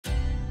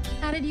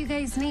How did you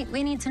guys meet?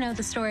 We need to know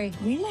the story.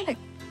 We met at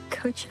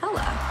Coachella.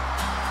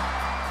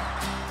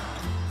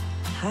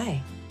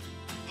 Hi.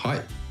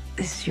 Hi.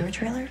 This is your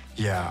trailer?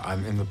 Yeah,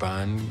 I'm in the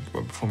band.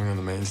 We're performing on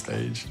the main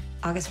stage.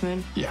 August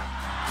Moon? Yeah.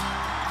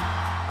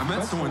 I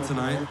met someone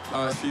tonight.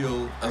 I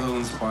feel a little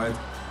inspired.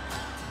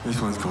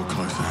 This one's called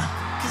Closer.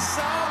 Cause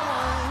I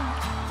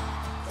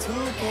want to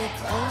get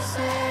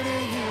closer to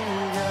you,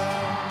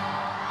 girl.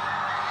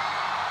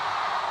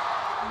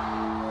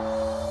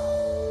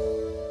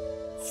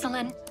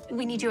 Solène,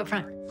 we need you up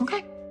front.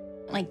 Okay.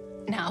 Like,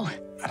 now.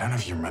 I don't know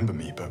if you remember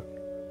me, but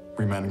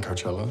we met in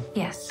Coachella.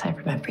 Yes, I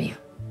remember you.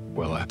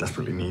 Well, I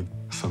desperately need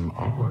some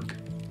artwork.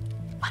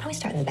 Why don't we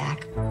start in the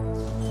back?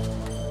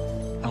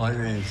 I like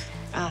these.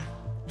 Ah,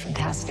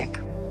 fantastic.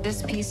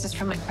 This piece is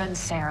from my friend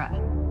Sarah.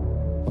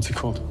 What's it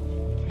called?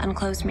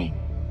 Unclose me.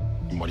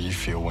 And what do you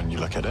feel when you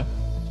look at it?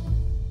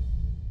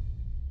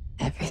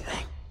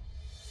 Everything.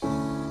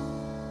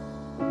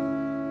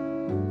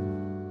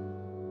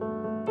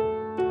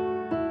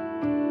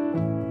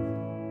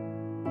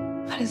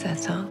 What is that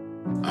song?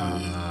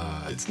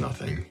 It's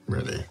nothing,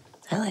 really.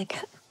 I like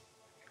it.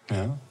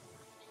 Yeah?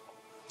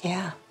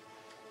 Yeah.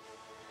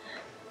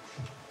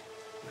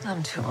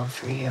 I'm too old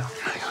for you.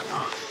 I don't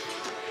know.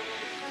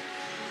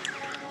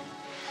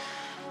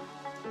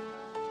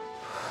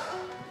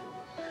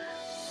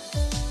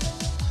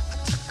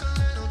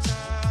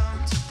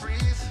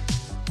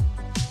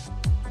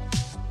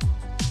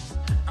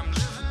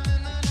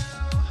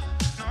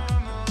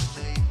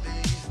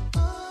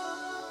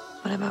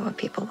 What about what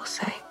people will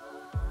say?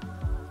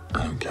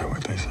 I don't care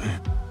what they say.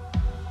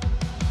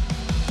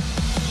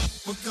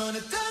 We're gonna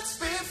dance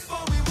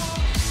before we walk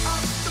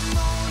up the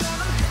moon,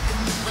 and I'm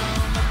hitting the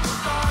ground like a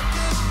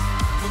rocket.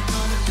 We're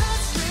gonna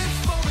dance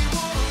before we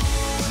walk.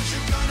 What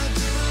you gonna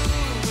do?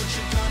 What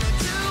you gonna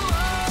do?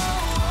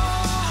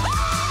 Oh.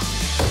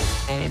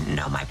 I didn't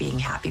know my being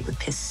happy would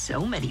piss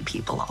so many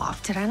people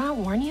off. Did I not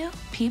warn you?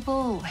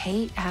 People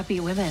hate happy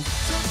women. Took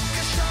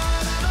a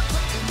shot and I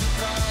put in the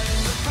pride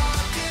in the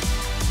pocket.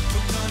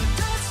 We're gonna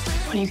dance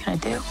before What are you gonna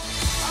do?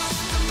 up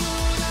the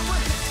moon, and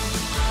we're hitting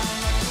the ground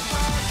like a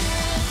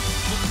rocket.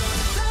 We're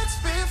gonna dance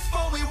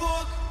before we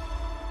walk.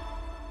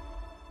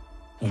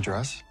 You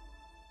dress?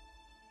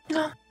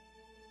 No.